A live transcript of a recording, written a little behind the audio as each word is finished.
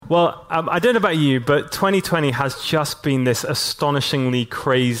I don't know about you, but 2020 has just been this astonishingly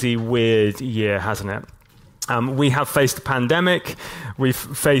crazy, weird year, hasn't it? We have faced a pandemic, we've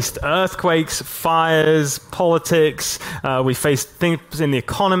faced earthquakes, fires, politics, we faced things in the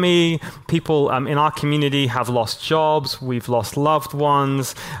economy, people in our community have lost jobs, we've lost loved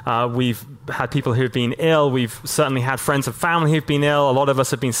ones, we've had people who've been ill, we've certainly had friends and family who've been ill, a lot of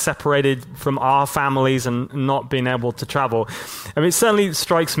us have been separated from our families and not been able to travel. I mean, it certainly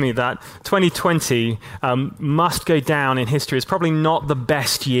strikes me that 2020 must go down in history as probably not the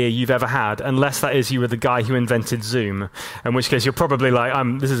best year you've ever had, unless that is you were the guy who invented Zoom, in which case you're probably like,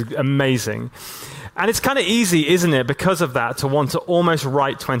 this is amazing. And it's kind of easy, isn't it, because of that, to want to almost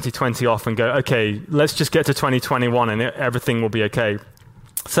write 2020 off and go, okay, let's just get to 2021 and everything will be okay.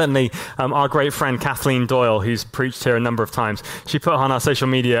 Certainly, our great friend Kathleen Doyle, who's preached here a number of times, she put on our social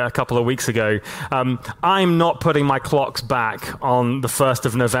media a couple of weeks ago, I'm not putting my clocks back on the 1st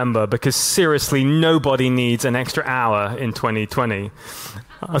of November because seriously, nobody needs an extra hour in 2020.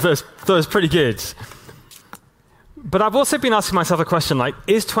 That was pretty good. But I've also been asking myself a question like,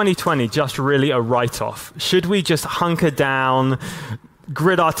 is 2020 just really a write-off? Should we just hunker down,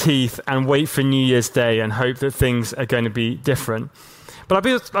 grit our teeth, and wait for New Year's Day and hope that things are going to be different? But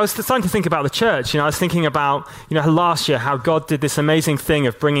I was starting to think about the church. I was thinking about, last year, how God did this amazing thing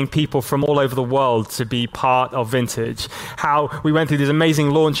of bringing people from all over the world to be part of Vintage. How we went through these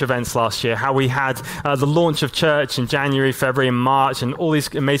amazing launch events last year. How we had the launch of church in January, February, and March, and all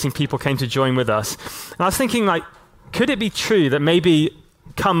these amazing people came to join with us. And I was thinking, could it be true that maybe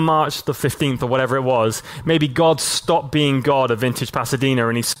come March the 15th or whatever it was, maybe God stopped being God of Vintage Pasadena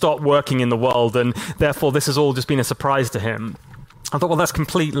and he stopped working in the world, and therefore this has all just been a surprise to him? I thought, well, that's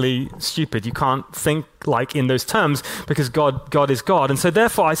completely stupid. You can't think in those terms because God is God. And so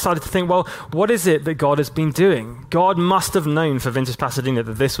therefore I started to think, well, what is it that God has been doing? God must have known for Vintage Pasadena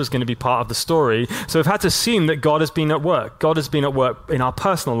that this was going to be part of the story. So we've had to assume that God has been at work. God has been at work in our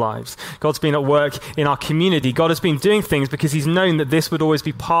personal lives. God's been at work in our community. God has been doing things because he's known that this would always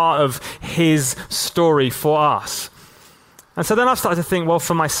be part of his story for us. And so then I've started to think, well,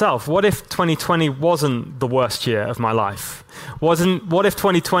 for myself, what if 2020 wasn't the worst year of my life? What if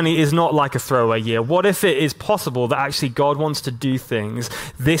 2020 is not like a throwaway year? What if it is possible that actually God wants to do things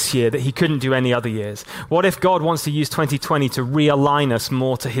this year that he couldn't do any other years? What if God wants to use 2020 to realign us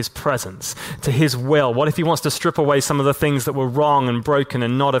more to his presence, to his will? What if he wants to strip away some of the things that were wrong and broken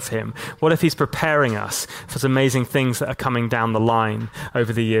and not of him? What if he's preparing us for some amazing things that are coming down the line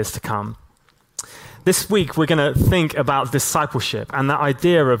over the years to come? This week, we're going to think about discipleship and that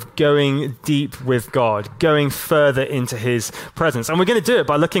idea of going deep with God, going further into his presence. And we're going to do it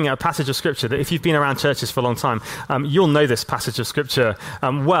by looking at a passage of Scripture that if you've been around churches for a long time, you'll know this passage of Scripture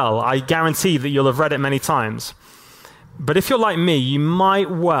well. I guarantee that you'll have read it many times. But if you're like me, you might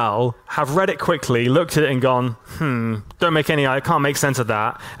well have read it quickly, looked at it and gone, I can't make sense of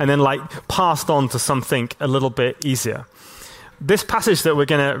that, and then passed on to something a little bit easier. This passage that we're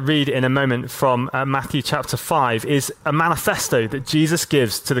going to read in a moment from Matthew chapter 5 is a manifesto that Jesus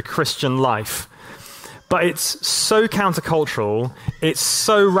gives to the Christian life. But it's so countercultural, it's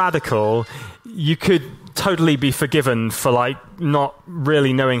so radical, you could totally be forgiven for not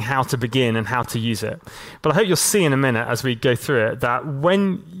really knowing how to begin and how to use it. But I hope you'll see in a minute as we go through it that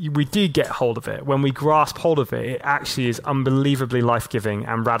when we do get hold of it, when we grasp hold of it, it actually is unbelievably life-giving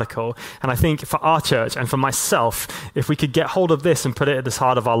and radical. And I think for our church and for myself, if we could get hold of this and put it at the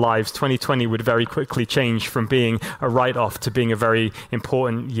heart of our lives, 2020 would very quickly change from being a write-off to being a very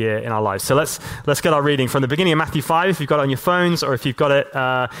important year in our lives. So let's get our reading from the beginning of Matthew 5, if you've got it on your phones or if you've got it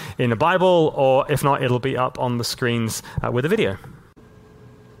in the Bible, or if not, it'll be up on the screens with a video.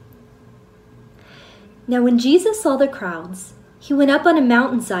 Now when Jesus saw the crowds, he went up on a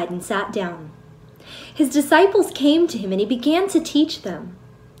mountainside and sat down. His disciples came to him and he began to teach them.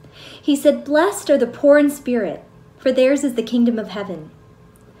 He said, "Blessed are the poor in spirit, for theirs is the kingdom of heaven.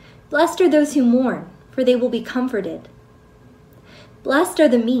 Blessed are those who mourn, for they will be comforted. Blessed are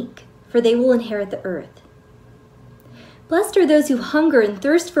the meek, for they will inherit the earth. Blessed are those who hunger and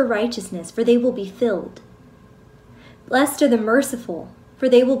thirst for righteousness, for they will be filled. Blessed are the merciful, for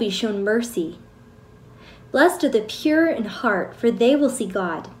they will be shown mercy. Blessed are the pure in heart, for they will see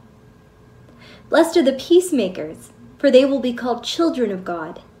God. Blessed are the peacemakers, for they will be called children of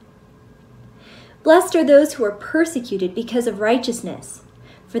God. Blessed are those who are persecuted because of righteousness,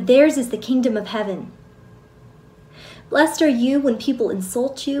 for theirs is the kingdom of heaven. Blessed are you when people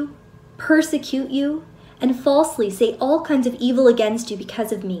insult you, persecute you, and falsely say all kinds of evil against you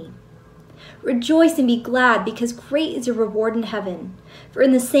because of me. Rejoice and be glad, because great is your reward in heaven, for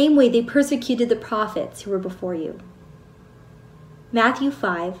in the same way they persecuted the prophets who were before you." Matthew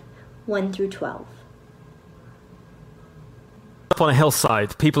 5, 1 through 12. Up on a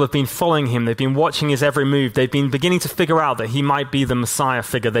hillside, people have been following him. They've been watching his every move. They've been beginning to figure out that he might be the Messiah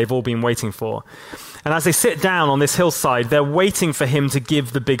figure they've all been waiting for. And as they sit down on this hillside, they're waiting for him to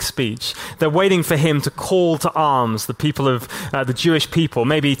give the big speech. They're waiting for him to call to arms the people of the Jewish people,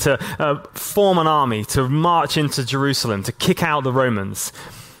 maybe to form an army, to march into Jerusalem, to kick out the Romans.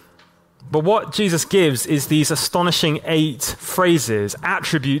 But what Jesus gives is these astonishing 8 phrases,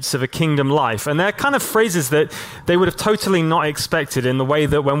 attributes of a kingdom life. And they're kind of phrases that they would have totally not expected, in the way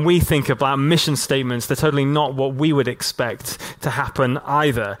that when we think about mission statements, they're totally not what we would expect to happen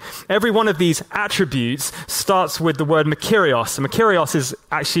either. Every one of these attributes starts with the word makarios. And makarios is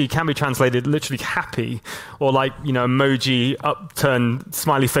actually can be translated literally happy, or like, emoji, upturned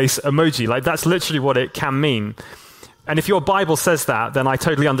smiley face emoji. Like, that's literally what it can mean. And if your Bible says that, then I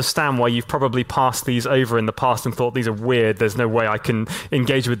totally understand why you've probably passed these over in the past and thought these are weird. There's no way I can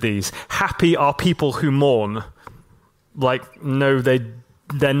engage with these. Happy are people who mourn. Like, no,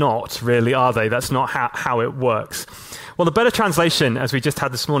 they're not really, are they? That's not how it works. Well, the better translation, as we just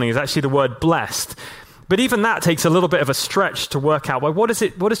had this morning, is actually the word blessed. But even that takes a little bit of a stretch to work out. Well, what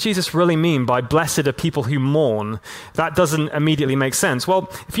does Jesus really mean by blessed are people who mourn? That doesn't immediately make sense. Well,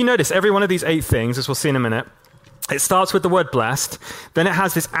 if you notice, every one of these 8 things, as we'll see in a minute, it starts with the word blessed, then it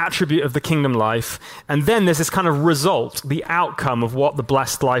has this attribute of the kingdom life, and then there's this kind of result, the outcome of what the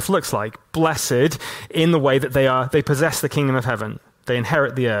blessed life looks like. Blessed in the way that they possess the kingdom of heaven. They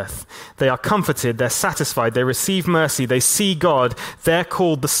inherit the earth. They are comforted, they're satisfied, they receive mercy, they see God, they're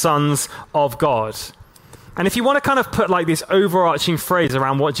called the sons of God. And if you want to kind of put like this overarching phrase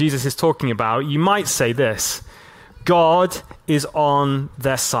around what Jesus is talking about, you might say this: God is on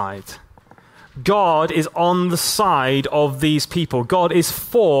their side. God is on the side of these people. God is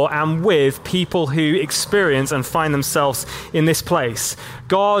for and with people who experience and find themselves in this place.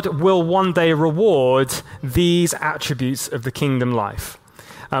 God will one day reward these attributes of the kingdom life.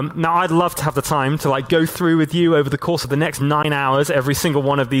 Now, I'd love to have the time to go through with you over the course of the next 9 hours, every single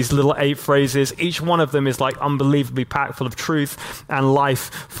one of these little 8 phrases. Each one of them is unbelievably packed full of truth and life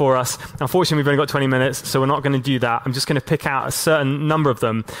for us. Unfortunately, we've only got 20 minutes, so we're not going to do that. I'm just going to pick out a certain number of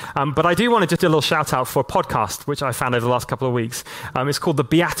them. But I do want to just do a little shout out for a podcast, which I found over the last couple of weeks. It's called the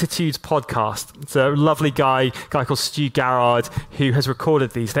Beatitudes Podcast. It's a lovely guy called Stu Garrard, who has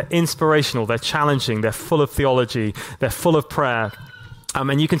recorded these. They're inspirational, they're challenging, they're full of theology, they're full of prayer.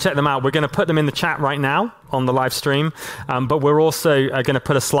 And you can check them out. We're going to put them in the chat right now on the live stream, but we're also going to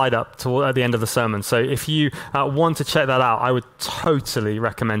put a slide up at the end of the sermon. So if you want to check that out, I would totally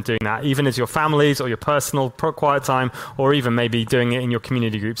recommend doing that, even as your families or your personal quiet time, or even maybe doing it in your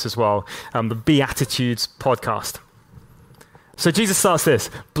community groups as well. The Beatitudes Podcast. So Jesus starts this: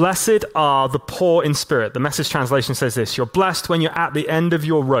 blessed are the poor in spirit. The Message translation says this: you're blessed when you're at the end of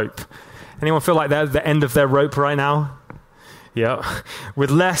your rope. Anyone feel like they're at the end of their rope right now? Yeah. With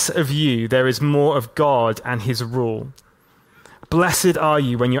less of you, there is more of God and his rule. Blessed are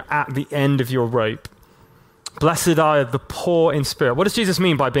you when you're at the end of your rope. Blessed are the poor in spirit. What does Jesus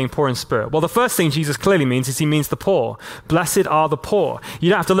mean by being poor in spirit? Well, the first thing Jesus clearly means is he means the poor. Blessed are the poor. You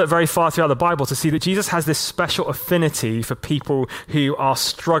don't have to look very far throughout the Bible to see that Jesus has this special affinity for people who are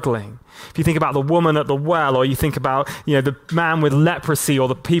struggling. If you think about the woman at the well, or you think about the man with leprosy, or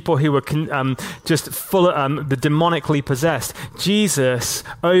the people who were just full of the demonically possessed, Jesus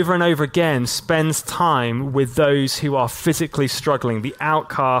over and over again spends time with those who are physically struggling, the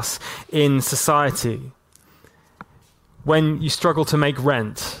outcasts in society. When you struggle to make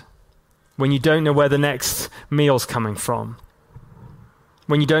rent, when you don't know where the next meal's coming from,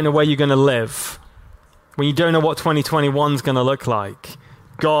 when you don't know where you're going to live, when you don't know what 2021's going to look like,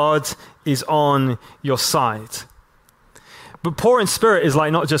 God is on your side. But poor in spirit is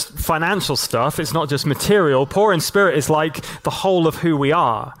not just financial stuff, it's not just material. Poor in spirit is the whole of who we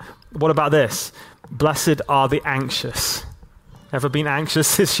are. What about this? Blessed are the anxious. Ever been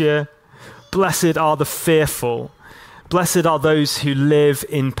anxious this year? Blessed are the fearful. Blessed are those who live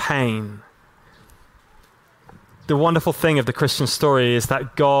in pain. The wonderful thing of the Christian story is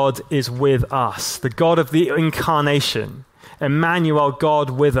that God is with us, the God of the incarnation. Emmanuel,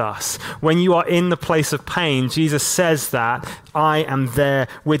 God with us. When you are in the place of pain, Jesus says that I am there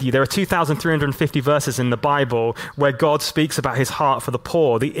with you. There are 2,350 verses in the Bible where God speaks about his heart for the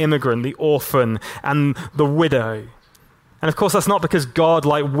poor, the immigrant, the orphan, and the widow. And of course, that's not because God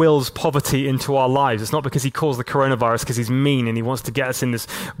wills poverty into our lives. It's not because he calls the coronavirus because he's mean and he wants to get us in this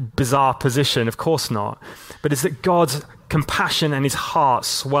bizarre position. Of course not. But it's that God's compassion and his heart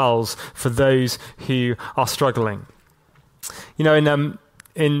swells for those who are struggling. In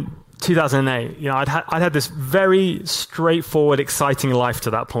 2008, I'd had this very straightforward, exciting life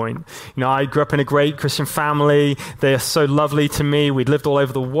to that point. I grew up in a great Christian family. They are so lovely to me. We'd lived all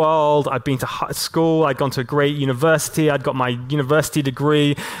over the world. I'd been to school. I'd gone to a great university. I'd got my university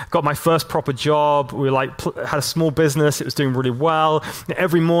degree, got my first proper job. We had a small business. It was doing really well.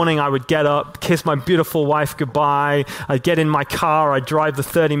 Every morning I would get up, kiss my beautiful wife goodbye. I'd get in my car. I'd drive the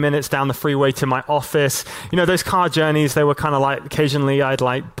 30 minutes down the freeway to my office. Those car journeys, they were kind of like, occasionally I'd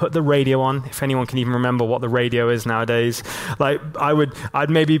put the radio on, if anyone can even remember what the radio is nowadays. I'd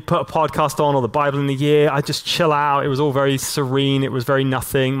maybe put a podcast on or the Bible in the Year. I'd just chill out. It was all very serene. It was very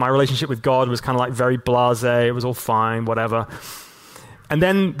nothing. My relationship with God was kind of very blasé. It was all fine, whatever. And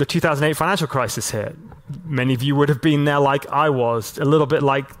then the 2008 financial crisis hit. Many of you would have been there like I was, a little bit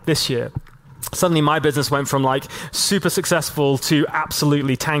like this year. Suddenly my business went from super successful to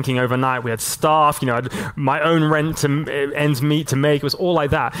absolutely tanking overnight. We had staff, I had my own rent to ends meet to make. It was all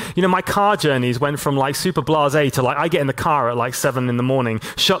like that. My car journeys went from super blasé to I get in the car at 7 in the morning,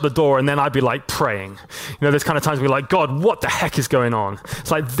 shut the door, and then I'd be praying. There's kind of times where God, what the heck is going on?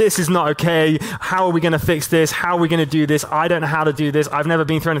 It's this is not okay. How are we going to fix this? How are we going to do this? I don't know how to do this. I've never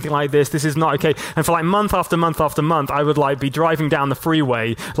been through anything like this. This is not okay. And for month after month after month, I would be driving down the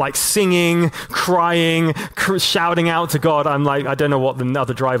freeway, singing, crying, shouting out to God. I'm I don't know what the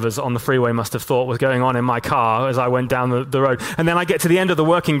other drivers on the freeway must have thought was going on in my car as I went down the road. And then I get to the end of the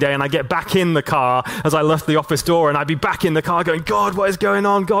working day and I get back in the car as I left the office door, and I'd be back in the car going, God, what is going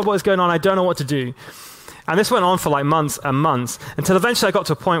on? God, what is going on? I don't know what to do. And this went on for months and months until eventually I got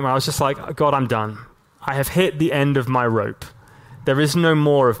to a point where I was just God, I'm done. I have hit the end of my rope. There is no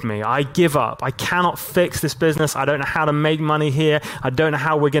more of me. I give up. I cannot fix this business. I don't know how to make money here. I don't know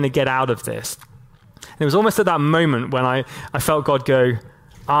how we're going to get out of this. And it was almost at that moment when I felt God go,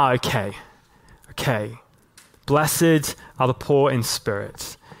 okay. Blessed are the poor in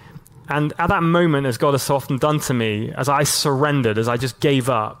spirit. And at that moment, as God has so often done to me, as I surrendered, as I just gave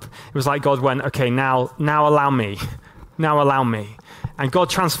up, it was God went, okay, now allow me. Now allow me. And God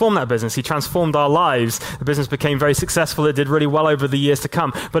transformed that business. He transformed our lives. The business became very successful. It did really well over the years to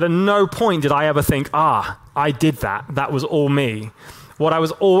come. But at no point did I ever think, I did that. That was all me. What I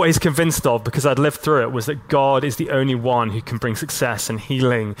was always convinced of, because I'd lived through it, was that God is the only one who can bring success and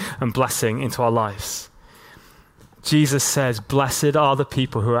healing and blessing into our lives. Jesus says, blessed are the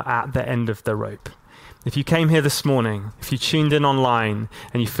people who are at the end of the rope. If you came here this morning, if you tuned in online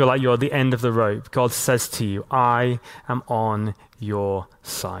and you feel you're at the end of the rope, God says to you, I am on your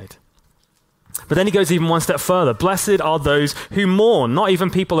side. But then he goes even one step further. Blessed are those who mourn, not even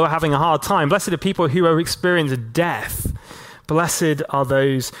people who are having a hard time. Blessed are people who have experienced death. Blessed are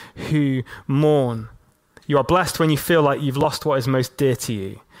those who mourn. You are blessed when you feel you've lost what is most dear to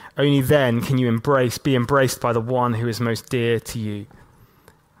you. Only then can you be embraced by the one who is most dear to you.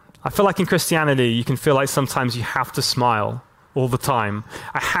 I feel in Christianity, you can feel sometimes you have to smile all the time.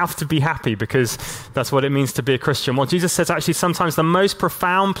 I have to be happy because that's what it means to be a Christian. Well, Jesus says actually sometimes the most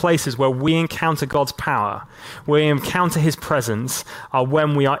profound places where we encounter God's power, where we encounter his presence, are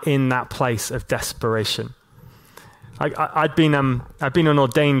when we are in that place of desperation. I'd been an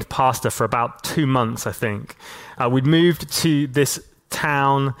ordained pastor for about 2 months, I think. We'd moved to this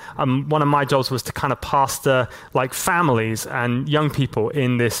town. One of my jobs was to kind of pastor families and young people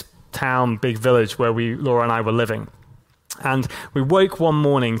in this town, big village where Laura and I were living. And we woke one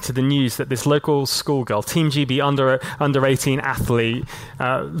morning to the news that this local schoolgirl, Team GB under 18 athlete,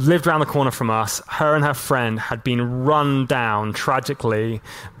 lived around the corner from us. Her and her friend had been run down tragically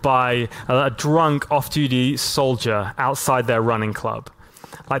by a drunk off-duty soldier outside their running club.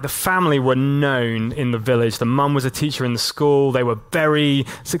 The family were known in the village. The mum was a teacher in the school. They were very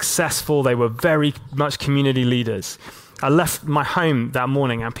successful. They were very much community leaders. I left my home that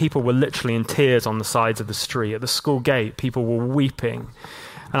morning and people were literally in tears on the sides of the street. At the school gate, people were weeping.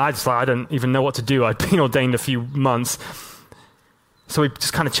 And I don't even know what to do. I'd been ordained a few months. So we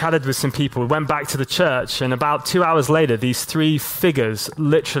just kind of chatted with some people. We went back to the church, and about 2 hours later, these 3 figures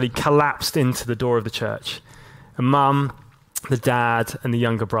literally collapsed into the door of the church. A mum, the dad, and the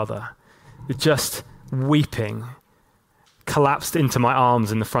younger brother. Just weeping, collapsed into my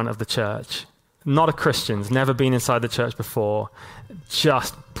arms in the front of the church. Not a Christian, never been inside the church before,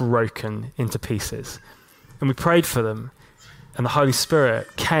 just broken into pieces. And we prayed for them, and the Holy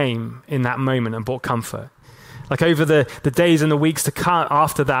Spirit came in that moment and brought comfort. Over the days and the weeks to come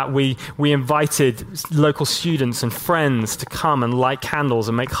after that, we invited local students and friends to come and light candles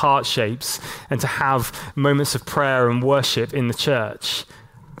and make heart shapes and to have moments of prayer and worship in the church.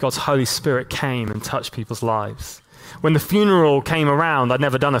 God's Holy Spirit came and touched people's lives. When the funeral came around, I'd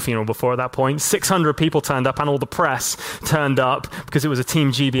never done a funeral before at that point. 600 people turned up and all the press turned up because it was a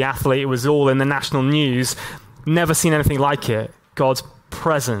Team GB athlete. It was all in the national news. Never seen anything like it. God's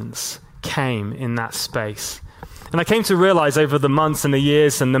presence came in that space. And I came to realize over the months and the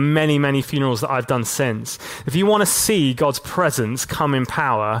years and the many, many funerals that I've done since, if you want to see God's presence come in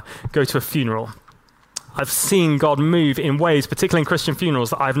power, go to a funeral. I've seen God move in ways, particularly in Christian funerals,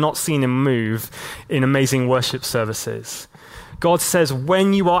 that I've not seen him move in amazing worship services. God says,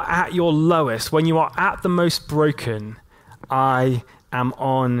 when you are at your lowest, when you are at the most broken, I am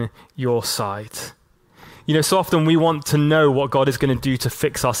on your side. You know, so often we want to know what God is going to do to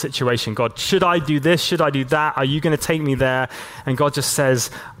fix our situation. God, should I do this? Should I do that? Are you going to take me there? And God just says,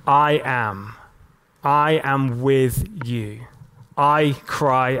 I am. I am with you. I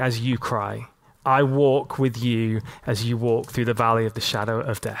cry as you cry. I walk with you as you walk through the valley of the shadow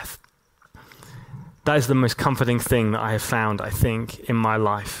of death. That is the most comforting thing that I have found, I think, in my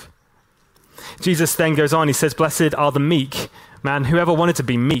life. Jesus then goes on, he says, blessed are the meek. Man, whoever wanted to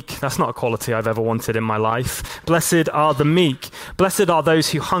be meek, that's not a quality I've ever wanted in my life. Blessed are the meek. Blessed are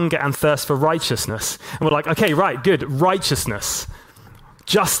those who hunger and thirst for righteousness. And we're like, okay, right, good, righteousness.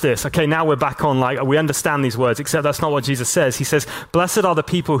 Justice. Okay, now we're back on, like, we understand these words, except that's not what Jesus says. He says, blessed are the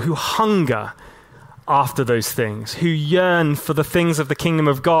people who hunger after those things, who yearn for the things of the kingdom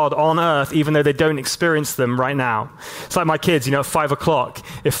of God on earth, even though they don't experience them right now. It's like my kids, you know, at 5 o'clock.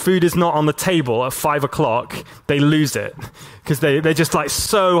 If food is not on the table at 5 o'clock, they lose it because they're just like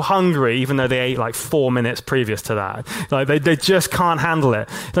so hungry, even though they ate like 4 minutes previous to that. Like they just can't handle it.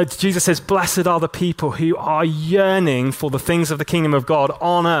 Like Jesus says, blessed are the people who are yearning for the things of the kingdom of God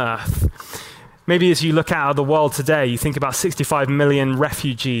on earth. Maybe as you look out at the world today, you think about 65 million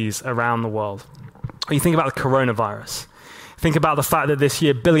refugees around the world. Or you think about the coronavirus. Think about the fact that this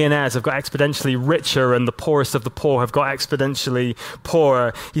year billionaires have got exponentially richer and the poorest of the poor have got exponentially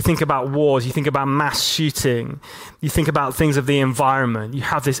poorer. You think about wars, you think about mass shooting, you think about things of the environment. You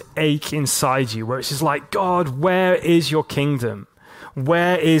have this ache inside you where it's just like, God, where is your kingdom?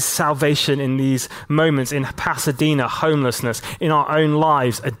 Where is salvation in these moments, in Pasadena, homelessness, in our own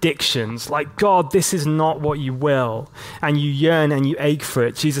lives, addictions? Like, God, this is not what you will. And you yearn and you ache for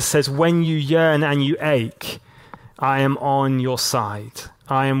it. Jesus says, when you yearn and you ache, I am on your side.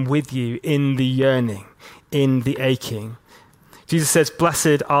 I am with you in the yearning, in the aching. Jesus says,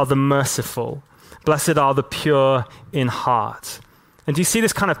 blessed are the merciful. Blessed are the pure in heart. And do you see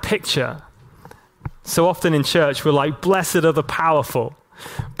this kind of picture? So often in church, we're like, blessed are the powerful.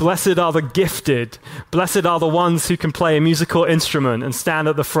 Blessed are the gifted. Blessed are the ones who can play a musical instrument and stand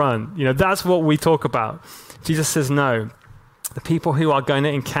at the front. You know, that's what we talk about. Jesus says, no. The people who are going to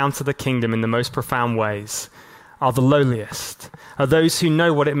encounter the kingdom in the most profound ways are the lowliest, are those who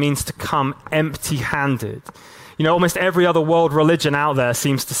know what it means to come empty-handed. You know, almost every other world religion out there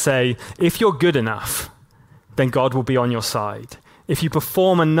seems to say, if you're good enough, then God will be on your side. If you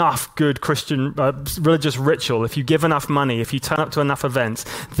perform enough good Christian religious ritual, if you give enough money, if you turn up to enough events,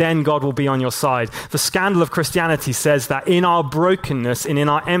 then God will be on your side. The scandal of Christianity says that in our brokenness and in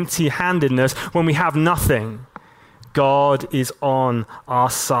our empty-handedness, when we have nothing, God is on our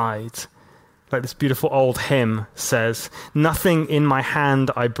side. Like this beautiful old hymn says, nothing in my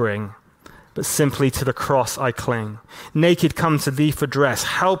hand I bring, but simply to the cross I cling. Naked come to thee for dress,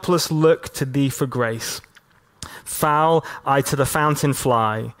 helpless look to thee for grace. Foul I to the fountain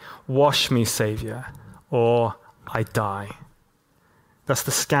fly, wash me, Savior, or I die. That's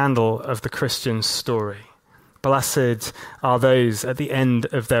the scandal of the Christian story. Blessed are those at the end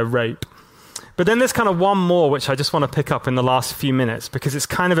of their rope. But then there's kind of one more which I just want to pick up in the last few minutes because it's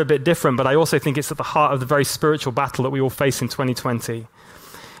kind of a bit different, but I also think it's at the heart of the very spiritual battle that we all face in 2020.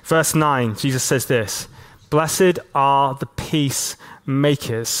 Verse 9, Jesus says this, blessed are the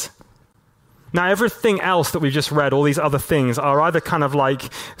peacemakers. Now, everything else that we've just read, all these other things, are either kind of like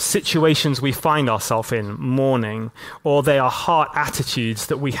situations we find ourselves in, mourning, or they are heart attitudes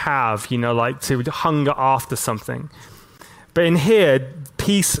that we have, you know, like to hunger after something. But in here,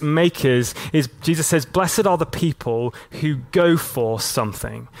 peacemakers is, Jesus says, blessed are the people who go for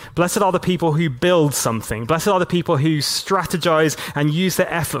something. Blessed are the people who build something. Blessed are the people who strategize and use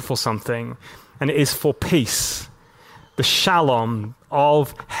their effort for something. And it is for peace. The shalom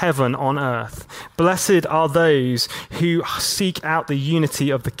of heaven on earth. Blessed are those who seek out the unity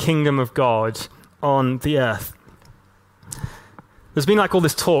of the kingdom of God on the earth. There's been like all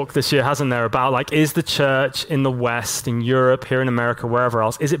this talk this year, hasn't there, about like, is the church in the West, in Europe, here in America, wherever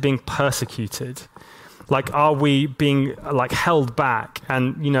else, is it being persecuted? Like, are we being like held back?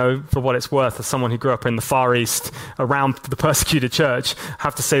 And, for what it's worth, as someone who grew up in the Far East around the persecuted church, I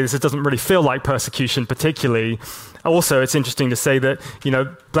have to say this, it doesn't really feel like persecution particularly. Also, it's interesting to say that,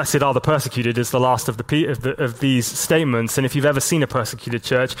 blessed are the persecuted is the last of these statements. And if you've ever seen a persecuted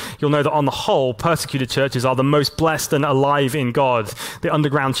church, you'll know that on the whole, persecuted churches are the most blessed and alive in God. The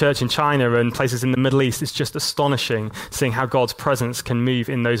underground church in China and places in the Middle East, it's just astonishing seeing how God's presence can move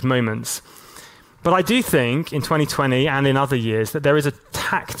in those moments. But I do think in 2020 and in other years that there is a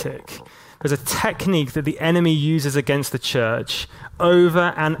tactic, there's a technique that the enemy uses against the church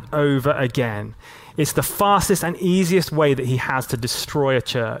over and over again. It's the fastest and easiest way that he has to destroy a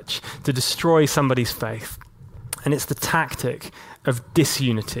church, to destroy somebody's faith. And it's the tactic of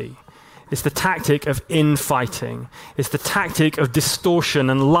disunity. It's the tactic of infighting. It's the tactic of distortion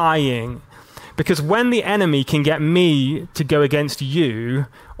and lying. Because when the enemy can get me to go against you,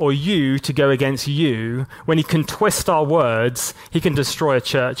 or you to go against you, when he can twist our words, he can destroy a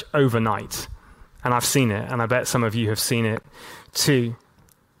church overnight. And I've seen it, and I bet some of you have seen it too.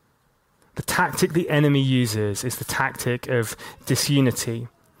 The tactic the enemy uses is the tactic of disunity.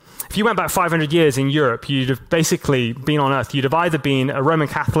 If you went back 500 years in Europe, you'd have basically been on earth. You'd have either been a Roman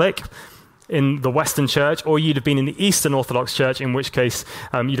Catholic in the Western Church, or you'd have been in the Eastern Orthodox Church, in which case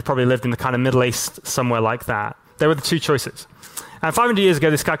you'd have probably lived in the kind of Middle East, somewhere like that. They were the two choices. And 500 years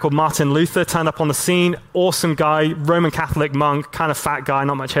ago, this guy called Martin Luther turned up on the scene. Awesome guy, Roman Catholic monk, kind of fat guy,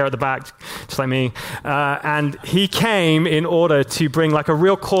 not much hair at the back, just like me. And he came in order to bring like a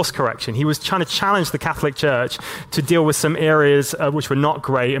real course correction. He was trying to challenge the Catholic Church to deal with some areas which were not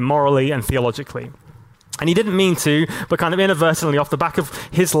great morally and theologically. And he didn't mean to, but kind of inadvertently, off the back of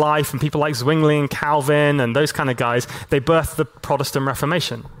his life and people like Zwingli and Calvin and those kind of guys, they birthed the Protestant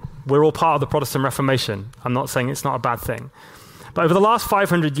Reformation. We're all part of the Protestant Reformation. I'm not saying it's not a bad thing. But over the last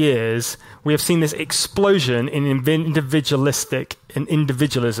 500 years, we have seen this explosion in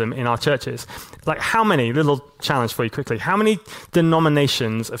individualism in our churches. Like how many, little challenge for you quickly, how many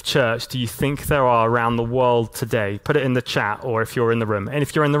denominations of church do you think there are around the world today? Put it in the chat, or if you're in the room. And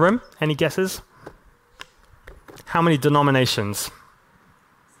if you're in the room, any guesses? How many denominations?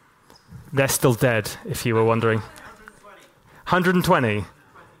 They're still dead, if you were wondering. 120.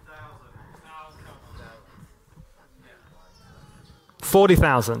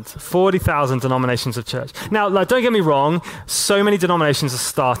 40,000 denominations of church. Now, don't get me wrong, so many denominations are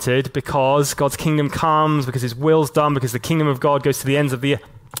started because God's kingdom comes, because his will's done, because the kingdom of God goes to the ends of the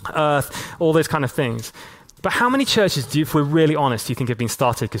earth, all those kind of things. But how many churches, if we're really honest, do you think have been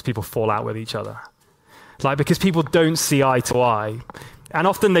started because people fall out with each other? Like because people don't see eye to eye. And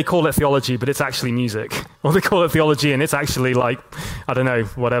often they call it theology, but it's actually music. Or they call it theology and it's actually like, I don't know,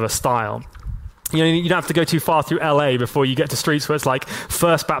 whatever style. You don't have to go too far through LA before you get to streets where it's like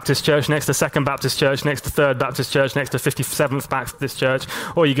First Baptist Church next to Second Baptist Church, next to Third Baptist Church, next to 57th Baptist Church,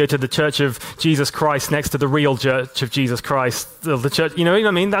 or you go to the Church of Jesus Christ next to the real Church of Jesus Christ, the church, you know what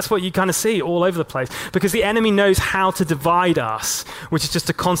I mean? That's what you kind of see all over the place. Because the enemy knows how to divide us, which is just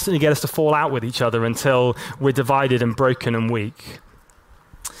to constantly get us to fall out with each other until we're divided and broken and weak.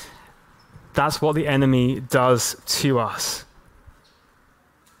 That's what the enemy does to us.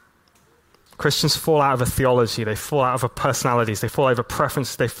 Christians fall out of a theology, they fall out of a personalities, they fall out of a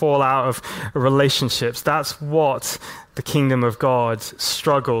preferences, they fall out of relationships. That's what the kingdom of God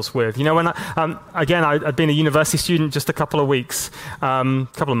struggles with. When I'd been a university student just a couple of weeks,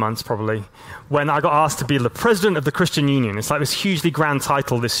 couple of months probably, when I got asked to be the president of the Christian Union. It's like this hugely grand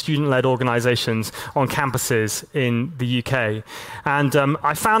title, this student-led organizations on campuses in the UK. And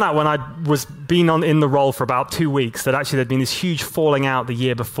I found out when I was in the role for about 2 weeks that actually there'd been this huge falling out the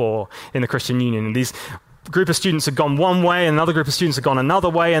year before in the Christian Union. And these group of students had gone one way and another group of students had gone another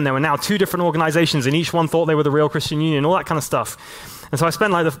way, and there were now two different organizations and each one thought they were the real Christian Union, all that kind of stuff. And so I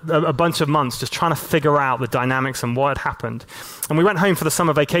spent a bunch of months just trying to figure out the dynamics and what had happened. And we went home for the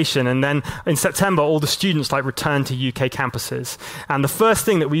summer vacation, and then in September, all the students returned to UK campuses. And the first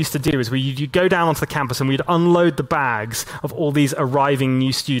thing that we used to do is you'd go down onto the campus and we'd unload the bags of all these arriving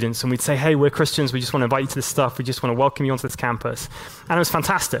new students, and we'd say, hey, we're Christians, we just want to invite you to this stuff, we just want to welcome you onto this campus. And it was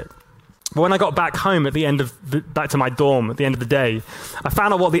fantastic. But when I got back home back to my dorm at the end of the day, I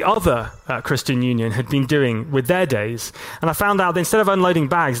found out what the other Christian Union had been doing with their days. And I found out that instead of unloading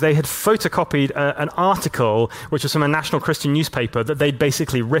bags, they had photocopied an article, which was from a national Christian newspaper, that they'd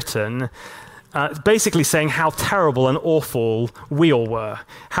basically written, basically saying how terrible and awful we all were.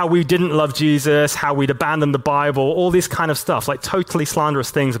 How we didn't love Jesus, how we'd abandoned the Bible, all this kind of stuff, like totally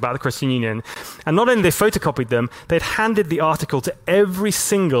slanderous things about the Christian Union. And not only they photocopied them, they'd handed the article to every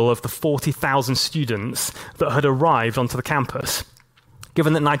single of the 40,000 students that had arrived onto the campus.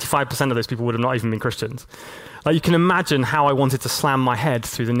 given that 95% of those people would have not even been Christians. Like, you can imagine how I wanted to slam my head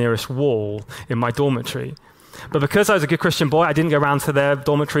through the nearest wall in my dormitory. But because I was a good Christian boy, I didn't go around to their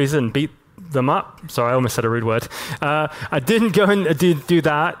dormitories and beat them up. Sorry, I almost said a rude word. I didn't go and do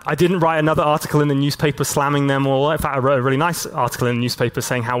that. I didn't write another article in the newspaper slamming them all. In fact, I wrote a really nice article in the newspaper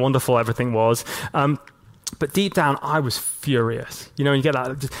saying how wonderful everything was. But deep down, I was furious. You know, you get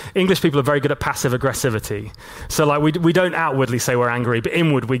that. English people are very good at passive aggressivity. So like we don't outwardly say we're angry, but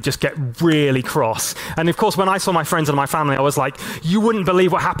inward we just get really cross. And of course, when I saw my friends and my family, I was like, you wouldn't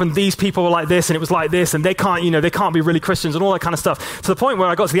believe what happened. These people were like this, and it was like this, and they can't be really Christians and all that kind of stuff. To the point where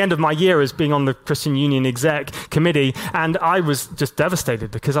I got to the end of my year as being on the Christian Union exec committee, and I was just devastated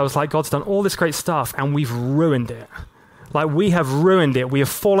because I was like, God's done all this great stuff, and we've ruined it. Like, we have ruined it. We have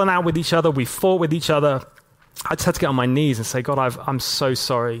fallen out with each other. We've fought with each other. I just had to get on my knees and say, God, I'm so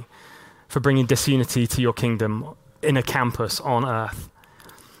sorry for bringing disunity to your kingdom in a campus on earth.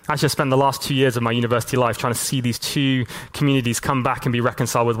 Actually, I spent the last 2 years of my university life trying to see these two communities come back and be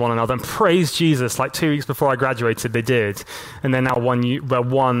reconciled with one another. And praise Jesus, like 2 weeks before I graduated, they did. And they're now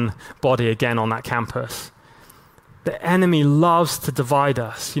one body again on that campus. The enemy loves to divide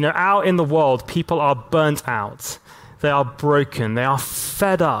us. You know, out in the world, people are burnt out. They are broken. They are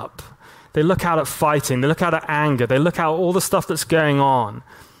fed up. They look out at fighting, they look out at anger, they look out at all the stuff that's going on,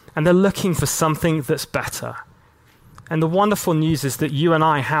 and they're looking for something that's better. And the wonderful news is that you and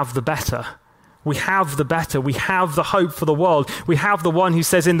I have the better. We have the better. We have the hope for the world. We have the one who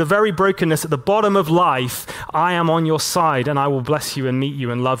says, in the very brokenness at the bottom of life, I am on your side, and I will bless you and meet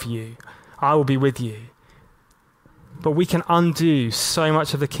you and love you. I will be with you. But we can undo so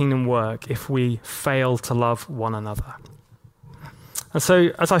much of the kingdom work if we fail to love one another. And so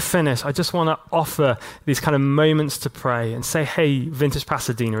as I finish, I just want to offer these kind of moments to pray and say, hey, Vintage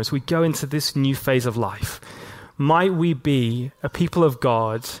Pasadena, as we go into this new phase of life, might we be a people of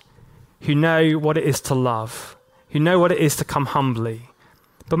God who know what it is to love, who know what it is to come humbly,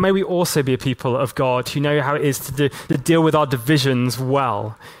 but may we also be a people of God who know how it is to deal with our divisions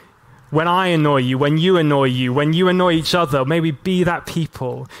well. When I annoy you, when you annoy each other, may we be that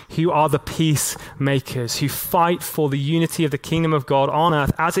people who are the peacemakers, who fight for the unity of the kingdom of God on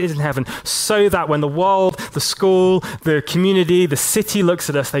earth as it is in heaven, so that when the world, the school, the community, the city looks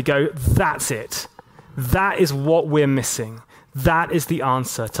at us, they go, that's it. That is what we're missing. That is the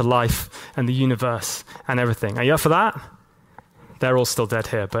answer to life and the universe and everything. Are you up for that? They're all still dead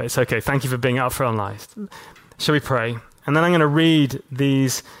here, but it's okay. Thank you for being up for online. Shall we pray? And then I'm going to read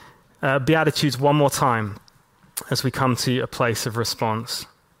these Beatitudes one more time as we come to a place of response.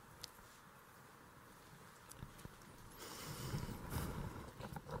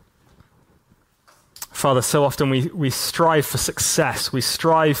 Father, so often we strive for success, we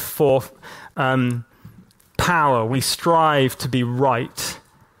strive for power, we strive to be right.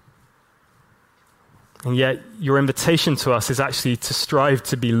 And yet your invitation to us is actually to strive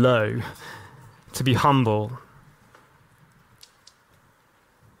to be low, to be humble.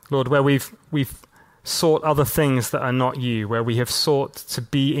 Lord, where we've sought other things that are not you, where we have sought to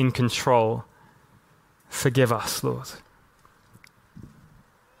be in control, forgive us, Lord.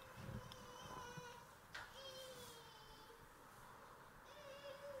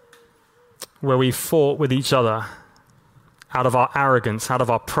 Where we fought with each other out of our arrogance, out of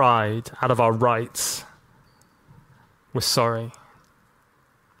our pride, out of our rights, we're sorry.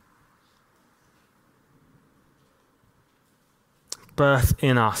 Birth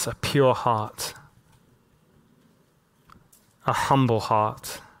in us a pure heart, a humble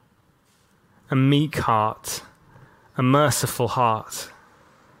heart, a meek heart, a merciful heart.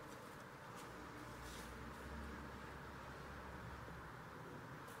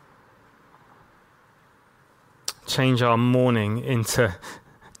 Change our mourning into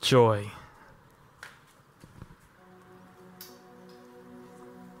joy.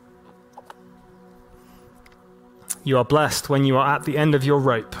 You are blessed when you are at the end of your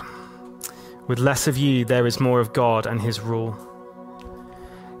rope. With less of you, there is more of God and his rule.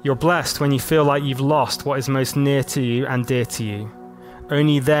 You're blessed when you feel like you've lost what is most near to you and dear to you.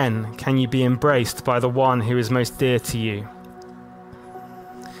 Only then can you be embraced by the one who is most dear to you.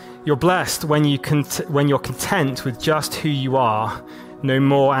 You're blessed when you're content with just who you are, no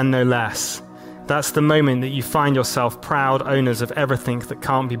more and no less. That's the moment that you find yourself proud owners of everything that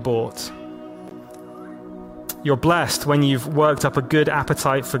can't be bought. You're blessed when you've worked up a good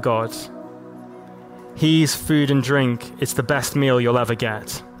appetite for God. He's food and drink. It's the best meal you'll ever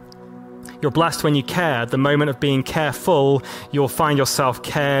get. You're blessed when you care. The moment of being careful, you'll find yourself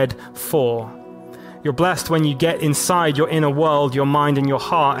cared for. You're blessed when you get inside your inner world, your mind and your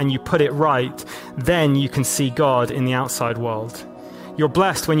heart, and you put it right. Then you can see God in the outside world. You're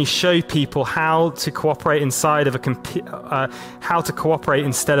blessed when you show people how to cooperate instead of compete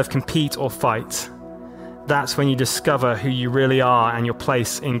or fight. That's when you discover who you really are and your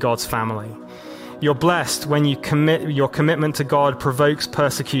place in God's family. You're blessed when your commitment to God provokes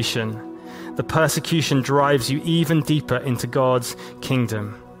persecution. The persecution drives you even deeper into God's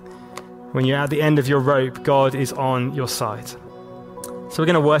kingdom. When you're at the end of your rope, God is on your side. So we're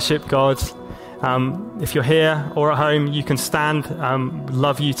going to worship God. If you're here or at home, you can stand.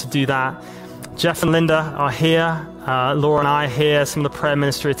 Love you to do that. Jeff and Linda are here. Laura and I are here. Some of the prayer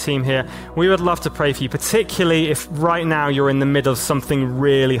ministry team here. We would love to pray for you, particularly if right now you're in the middle of something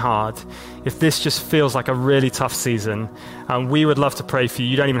really hard. If this just feels like a really tough season, we would love to pray for you.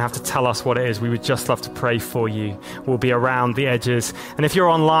 You don't even have to tell us what it is. We would just love to pray for you. We'll be around the edges. And if you're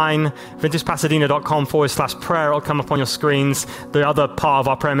online, vintagepasadena.com/prayer, it'll come up on your screens. The other part of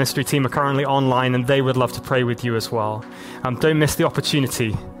our prayer ministry team are currently online, and they would love to pray with you as well. Don't miss the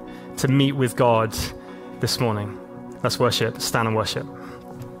opportunity to meet with God this morning. Let's worship, stand and worship.